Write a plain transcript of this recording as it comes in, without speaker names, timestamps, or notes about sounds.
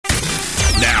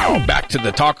Now, back to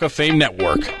the Talk of Fame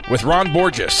Network with Ron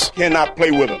Borges. Cannot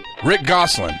play with him. Rick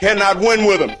Gosselin. Cannot win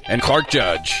with him. And Clark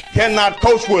Judge. Cannot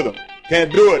coach with him.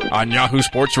 Can't do it. On Yahoo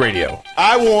Sports Radio.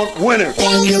 I want winners.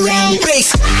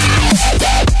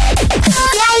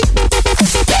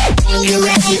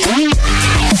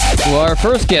 Well, our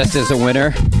first guest is a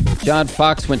winner. John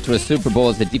Fox went to a Super Bowl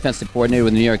as the defensive coordinator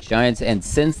with the New York Giants, and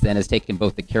since then has taken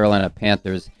both the Carolina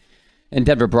Panthers and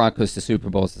Denver Broncos to Super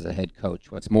Bowls as a head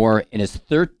coach. What's more, in his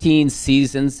 13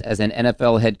 seasons as an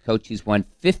NFL head coach, he's won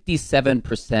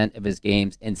 57% of his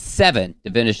games in 7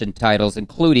 division titles,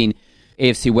 including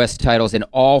AFC West titles in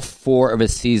all 4 of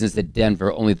his seasons at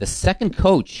Denver. Only the second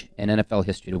coach in NFL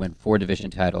history to win 4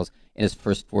 division titles in his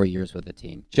first 4 years with the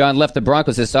team. John left the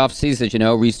Broncos this offseason, as you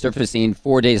know, resurfacing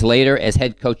 4 days later as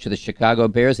head coach of the Chicago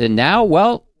Bears. And now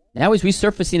he's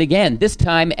resurfacing again, this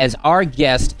time as our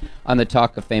guest on the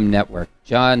Talk of Fame Network.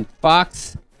 John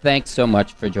Fox, thanks so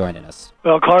much for joining us.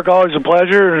 Well, Clark, always a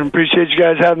pleasure, and appreciate you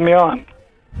guys having me on.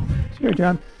 Sure,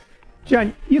 John.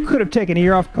 John, you could have taken a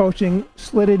year off coaching,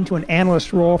 slid into an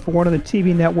analyst role for one of the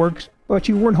TV networks, but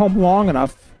you weren't home long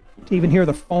enough to even hear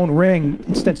the phone ring,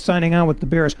 instead signing on with the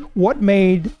Bears. What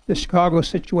made the Chicago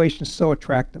situation so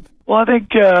attractive? Well, I think,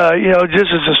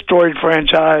 just as a storied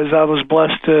franchise, I was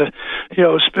blessed to,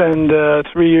 spend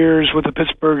 3 years with the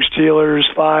Pittsburgh Steelers,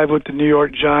 5 with the New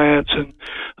York Giants, and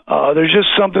there's just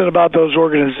something about those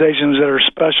organizations that are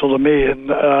special to me,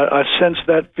 and I sense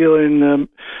that feeling,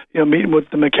 meeting with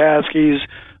the McCaskies.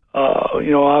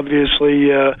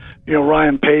 Obviously,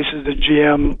 Ryan Pace is the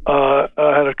GM.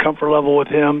 Had a comfort level with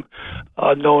him,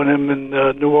 knowing him in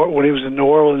when he was in New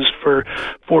Orleans for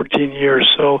 14 years.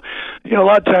 So, a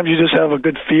lot of times you just have a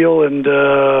good feel, and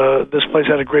this place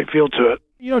had a great feel to it.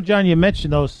 John, you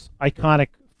mentioned those iconic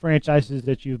franchises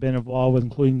that you've been involved with,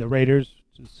 including the Raiders,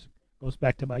 which goes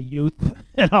back to my youth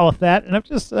and all of that. And I'm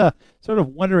just sort of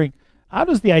wondering, how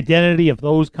does the identity of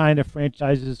those kind of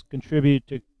franchises contribute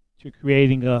to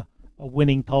creating a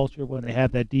winning culture when they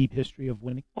have that deep history of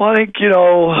winning? Well, I think,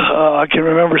 I can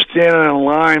remember standing in a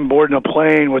line boarding a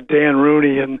plane with Dan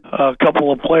Rooney, and a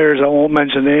couple of players, I won't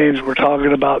mention names, were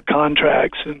talking about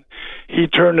contracts, and he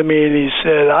turned to me and he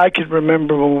said, I can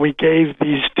remember when we gave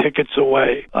these tickets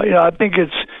away. I think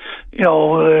it's,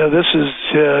 this is,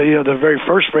 the very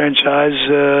first franchise,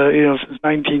 since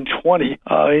 1920.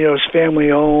 It's family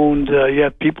owned. You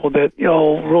have people that,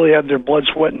 really had their blood,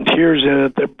 sweat, and tears in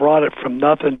it that brought it from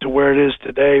nothing to where it is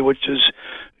today, which is,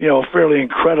 fairly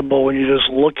incredible when you just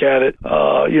look at it,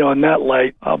 in that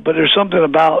light. But there's something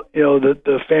about,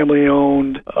 the family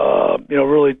owned,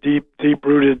 really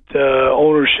deep-rooted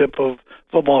ownership of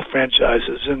football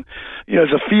franchises. And,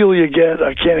 it's a feel you get.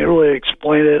 I can't really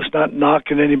explain it. It's not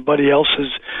knocking anybody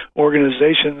else's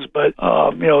organizations, but,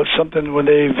 it's something when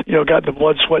they've, got the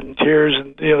blood, sweat, and tears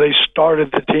and, they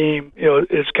started the team,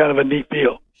 it's kind of a neat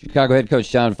feel. Chicago head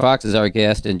coach John Fox is our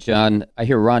guest, and John, I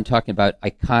hear Ron talking about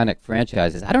iconic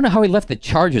franchises. I don't know how he left the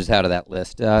Chargers out of that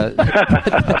list.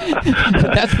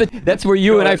 That's where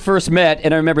you and I first met,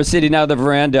 and I remember sitting out on the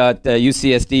veranda at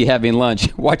UCSD having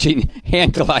lunch, watching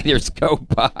hand gliders go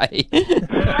by.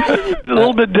 A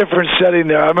little bit different setting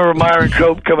there. I remember Myron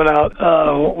Cope coming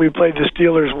out. We played the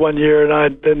Steelers one year, and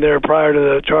I'd been there prior to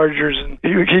the Chargers, and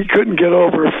he couldn't get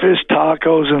over fish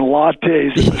tacos and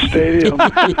lattes in the stadium.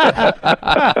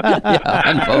 Yeah,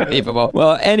 unbelievable.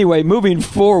 Well, anyway, moving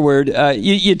forward,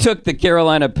 you took the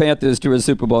Carolina Panthers to a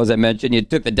Super Bowl, as I mentioned. You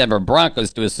took the Denver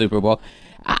Broncos to a Super Bowl.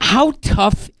 How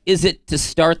tough is it to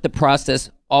start the process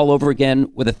all over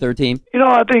again with a third team?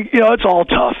 I think, it's all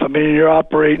tough. I mean, you're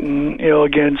operating,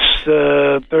 against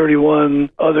 31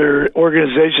 other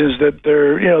organizations that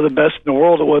they're, the best in the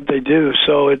world at what they do.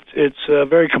 So it's a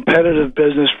very competitive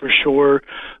business for sure.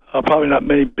 Probably not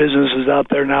many businesses out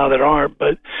there now that aren't,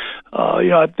 but,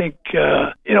 I think,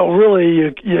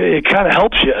 really it kind of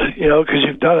helps you, because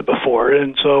you've done it before.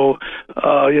 And so,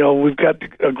 we've got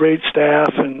a great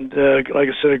staff and, like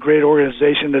I said, a great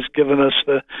organization that's given us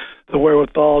the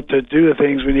wherewithal to do the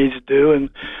things we need to do. And,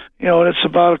 it's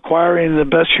about acquiring the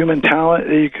best human talent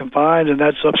that you can find, and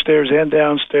that's upstairs and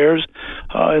downstairs,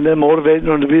 and then motivating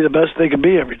them to be the best they can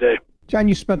be every day. John,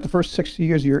 you spent the first 6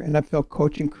 years of your NFL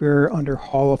coaching career under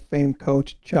Hall of Fame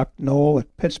coach Chuck Noll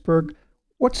at Pittsburgh.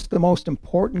 What's the most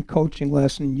important coaching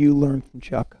lesson you learned from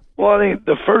Chuck? Well, I think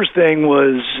the first thing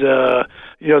was,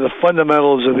 the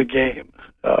fundamentals of the game.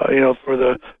 For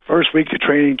the first week of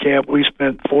training camp, we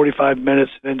spent 45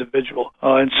 minutes an individual.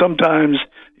 And sometimes,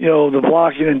 the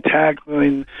blocking and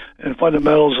tackling and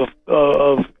fundamentals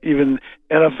of even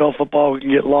NFL football can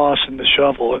get lost in the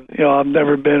shuffle. And, I've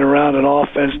never been around an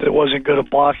offense that wasn't good at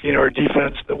blocking or a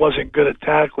defense that wasn't good at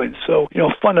tackling. So,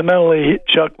 fundamentally,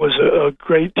 Chuck was a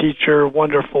great teacher,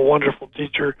 wonderful, wonderful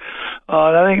teacher.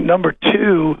 And I think number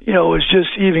two, is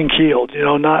just even keeled,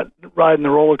 not riding the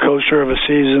roller coaster of a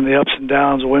season, the ups and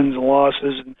downs, wins and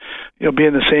losses, and,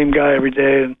 being the same guy every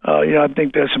day. And, I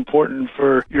think that's important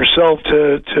for yourself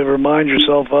to remind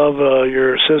yourself of,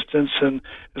 your assistants and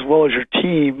as well as your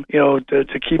team,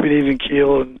 to keep it even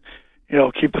keel and,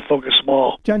 keep the focus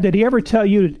small. John, did he ever tell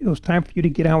you it was time for you to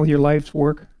get on with your life's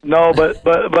work? No, but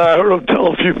I heard him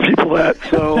tell a few people that.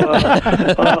 So,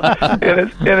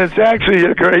 and it's actually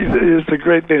a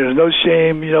great thing. There's no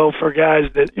shame, for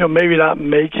guys that maybe not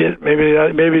make it. Maybe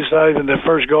it's not even their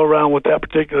first go around with that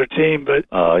particular team. But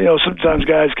sometimes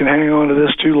guys can hang on to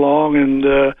this too long,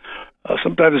 and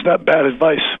sometimes it's not bad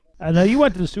advice. I know you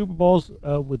went to the Super Bowls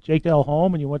with Jake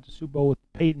Delhomme, and you went to the Super Bowl with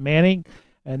Peyton Manning,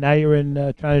 and now you're in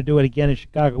trying to do it again in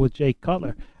Chicago with Jay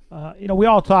Cutler. We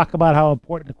all talk about how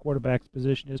important the quarterback's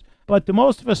position is, but do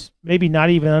most of us maybe not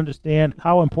even understand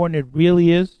how important it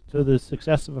really is to the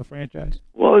success of a franchise?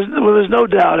 Well, there's no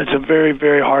doubt it's a very,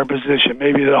 very hard position,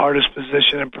 maybe the hardest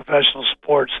position in professional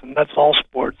sports, and that's all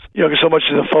sports. Because so much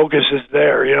of the focus is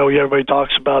there. Everybody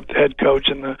talks about the head coach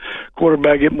and the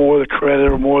quarterback get more of the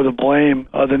credit or more of the blame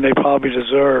than they probably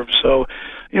deserve. So,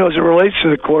 as it relates to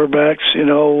the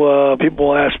quarterbacks,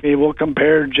 people ask me, well,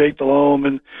 compare Jake Delhomme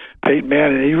and Peyton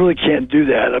Manning. You really can't do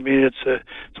that. I mean, it's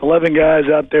 11 guys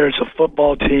out there. It's a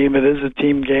football team. It is a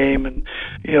team game, and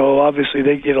obviously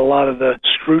they get a lot of the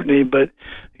scrutiny. But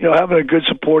having a good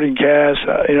supporting cast,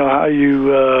 how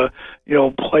you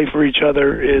play for each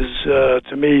other is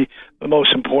to me the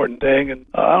most important thing. And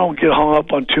I don't get hung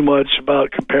up on too much about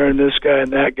comparing this guy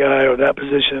and that guy or that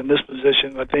position and this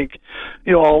position. I think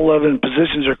all 11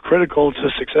 positions are critical to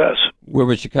success. We're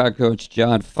with Chicago coach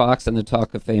John Fox on the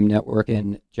Talk of Fame Network.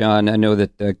 And, John, I know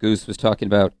that Goose was talking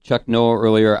about Chuck Noll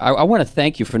earlier. I want to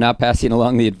thank you for not passing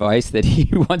along the advice that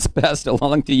he once passed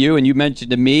along to you, and you mentioned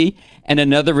to me and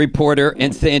another reporter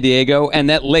in San Diego,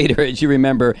 and that later, as you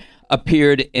remember,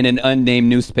 appeared in an unnamed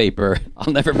newspaper.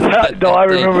 I'll never forget that. No, I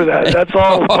remember that. That's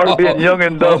all part of being young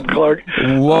and dumb, Clark.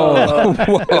 Whoa.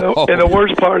 And the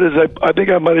worst part is I think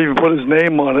I might even put his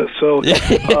name on it. So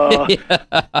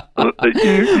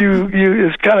you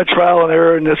it's kind of trial and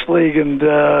error in this league, and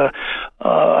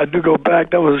I do go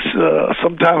back. That was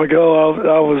some time ago.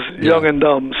 I was young and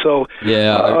dumb. So I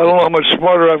don't know how much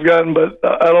smarter I've gotten, but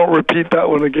I don't repeat that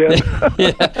one again.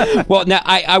 Well, now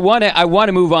I want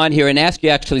to move on here and ask you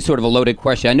actually sort of a loaded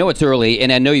question. I know it's early,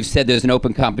 and I know you've said there's an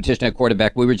open competition at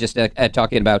quarterback. We were just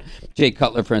talking about Jay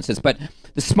Cutler, for instance. But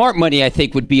the smart money, I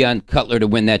think, would be on Cutler to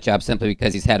win that job simply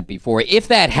because he's had it before. If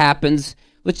that happens,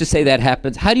 let's just say that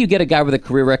happens, how do you get a guy with a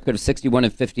career record of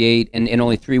 61-58 and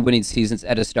only 3 winning seasons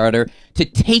at a starter to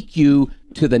take you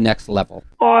to the next level?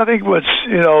 Well, I think what's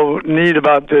neat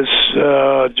about this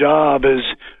job is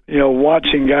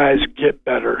watching guys get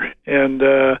better, and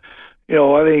I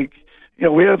think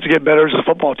we have to get better as a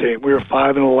football team. We were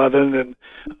 5-11, and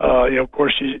of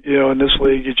course, in this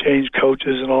league you change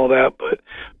coaches and all that,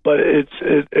 but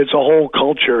it's a whole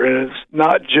culture, and it's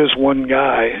not just one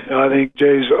guy. I think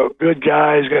Jay's a good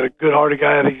guy. He's got a good-hearted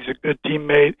guy. I think he's a good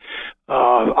teammate.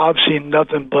 I've seen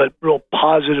nothing but real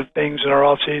positive things in our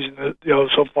offseason,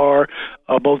 so far,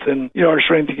 both in our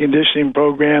strength and conditioning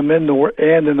program and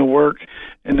in the work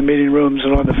in the meeting rooms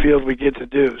and on the field we get to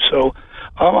do. So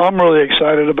I'm really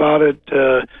excited about it.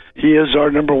 He is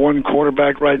our number one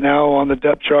quarterback right now on the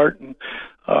depth chart, and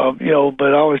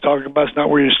but I always talk about it's not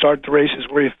where you start the race,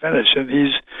 it's where you finish, and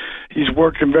he's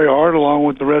working very hard along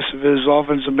with the rest of his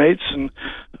offensive mates, and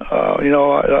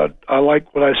I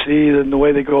like what I see and the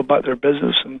way they go about their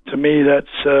business, and to me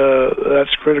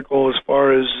that's critical as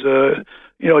far as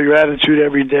your attitude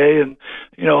every day, and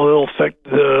it'll affect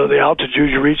the altitude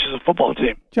you reach as a football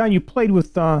team. John, you played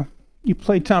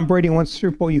Tom Brady in one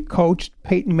Super Bowl. You coached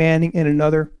Peyton Manning in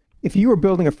another. If you were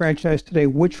building a franchise today,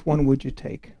 which one would you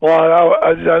take? Well,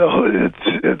 I know this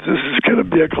is going to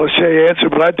be a cliche answer,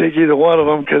 but I'd take either one of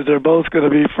them because they're both going to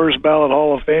be first ballot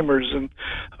Hall of Famers, and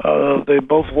they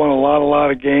both won a lot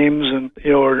of games, and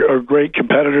are great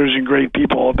competitors and great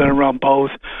people. I've been around both.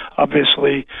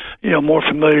 Obviously, more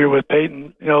familiar with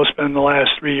Peyton, spending the last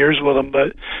 3 years with him,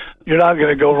 but you're not going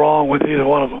to go wrong with either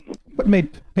one of them. What made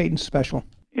Peyton special?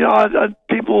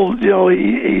 People,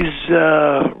 he's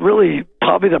really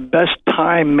probably the best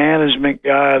time management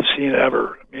guy I've seen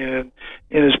ever. I mean,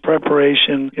 in his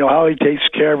preparation, how he takes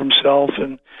care of himself.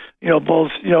 And,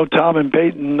 both, Tom and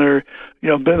Peyton are,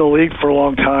 been in the league for a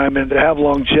long time, and to have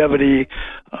longevity,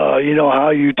 how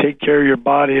you take care of your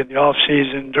body in the off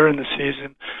season, during the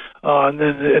season. And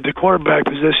then at the quarterback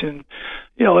position,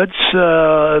 it's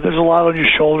there's a lot on your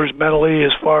shoulders mentally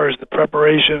as far as the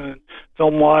preparation and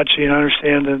film watching,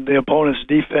 understanding the opponent's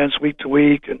defense week to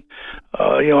week, and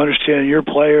understanding your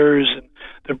players and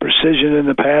their precision in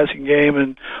the passing game.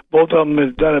 And both of them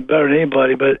have done it better than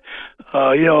anybody. But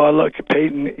I look at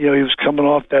Peyton. He was coming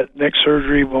off that neck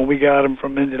surgery when we got him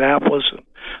from Indianapolis, and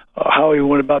how he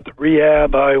went about the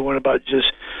rehab, how he went about just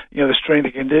the strength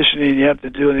and conditioning you have to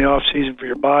do in the off season for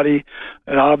your body,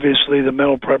 and obviously the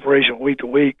mental preparation week to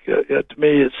week. To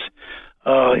me, it's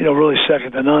really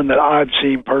second to none that I've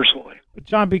seen personally.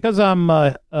 John, because I'm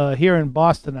here in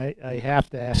Boston, I have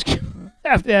to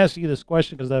ask you this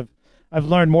question, because I've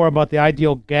learned more about the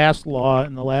ideal gas law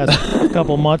in the last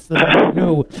couple months than I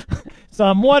knew. So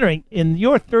I'm wondering, in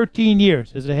your 13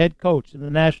 years as a head coach in the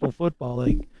National Football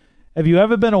League, have you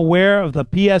ever been aware of the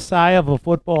PSI of a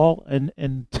football?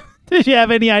 And did you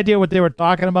have any idea what they were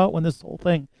talking about when this whole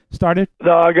thing started?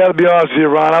 No, I got to be honest with you,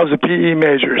 Ron. I was a PE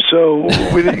major, so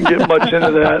we didn't get much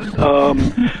into that.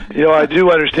 I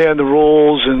do understand the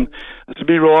rules, and to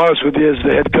be real honest with you, as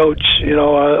the head coach, I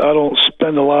don't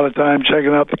spend a lot of time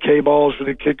checking out the K balls for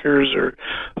the kickers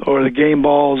or the game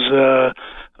balls,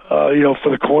 for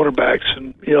the quarterbacks,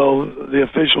 and the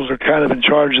officials are kind of in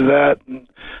charge of that, and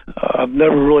I've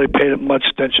never really paid it much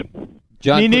attention.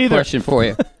 John, quick question for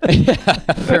you.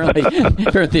 Apparently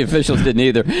the officials didn't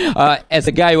either. As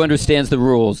a guy who understands the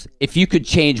rules, if you could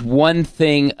change one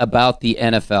thing about the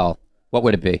NFL, what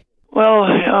would it be? Well,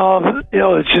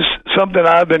 it's just something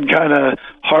I've been kind of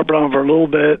harping on for a little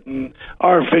bit, and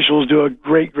our officials do a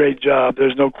great job.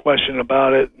 There's no question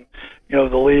about it.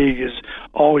 The league is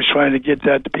always trying to get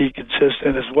that to be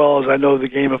consistent, as well as I know the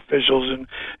game officials, and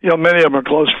many of them are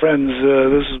close friends.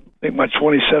 This is, I think, my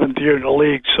 27th year in the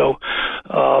league, so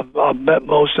I've met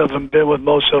most of them, been with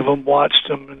most of them, watched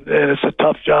them, and it's a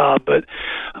tough job. But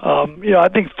I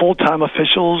think full-time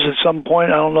officials at some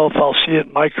point. I don't know if I'll see it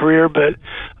in my career, but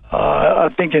I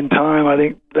think in time, I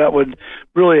think that would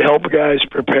really help guys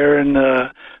preparing,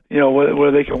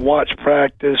 where they can watch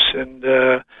practice and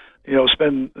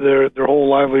spend their whole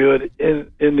livelihood in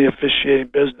the officiating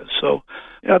business. So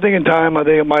I think in time, I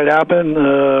think it might happen.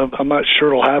 I'm not sure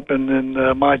it'll happen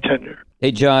in my tenure.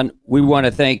 Hey, John, we want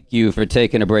to thank you for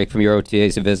taking a break from your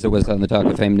OTAs to visit with us on the Talk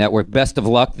of Fame Network. Best of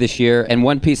luck this year. And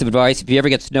one piece of advice, if you ever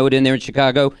get snowed in there in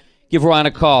Chicago, give Ron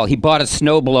a call. He bought a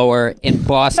snowblower in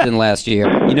Boston last year.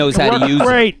 He knows how to use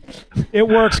it. It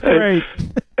works great.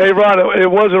 Hey, Ron, it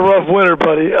was a rough winter,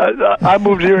 buddy. I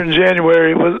moved here in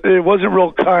January. It wasn't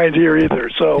real kind here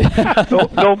either, so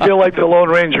don't feel like the Lone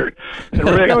Ranger. And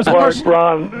Rick, Clark,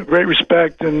 Ron, great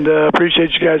respect, and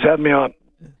appreciate you guys having me on.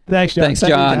 Thanks, John. Thanks,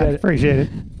 John. Appreciate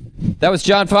it. That was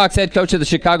John Fox, head coach of the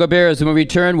Chicago Bears. When we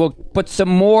return, we'll put some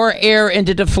more air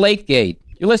into Deflategate.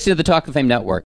 You're listening to the Talk of Fame Network.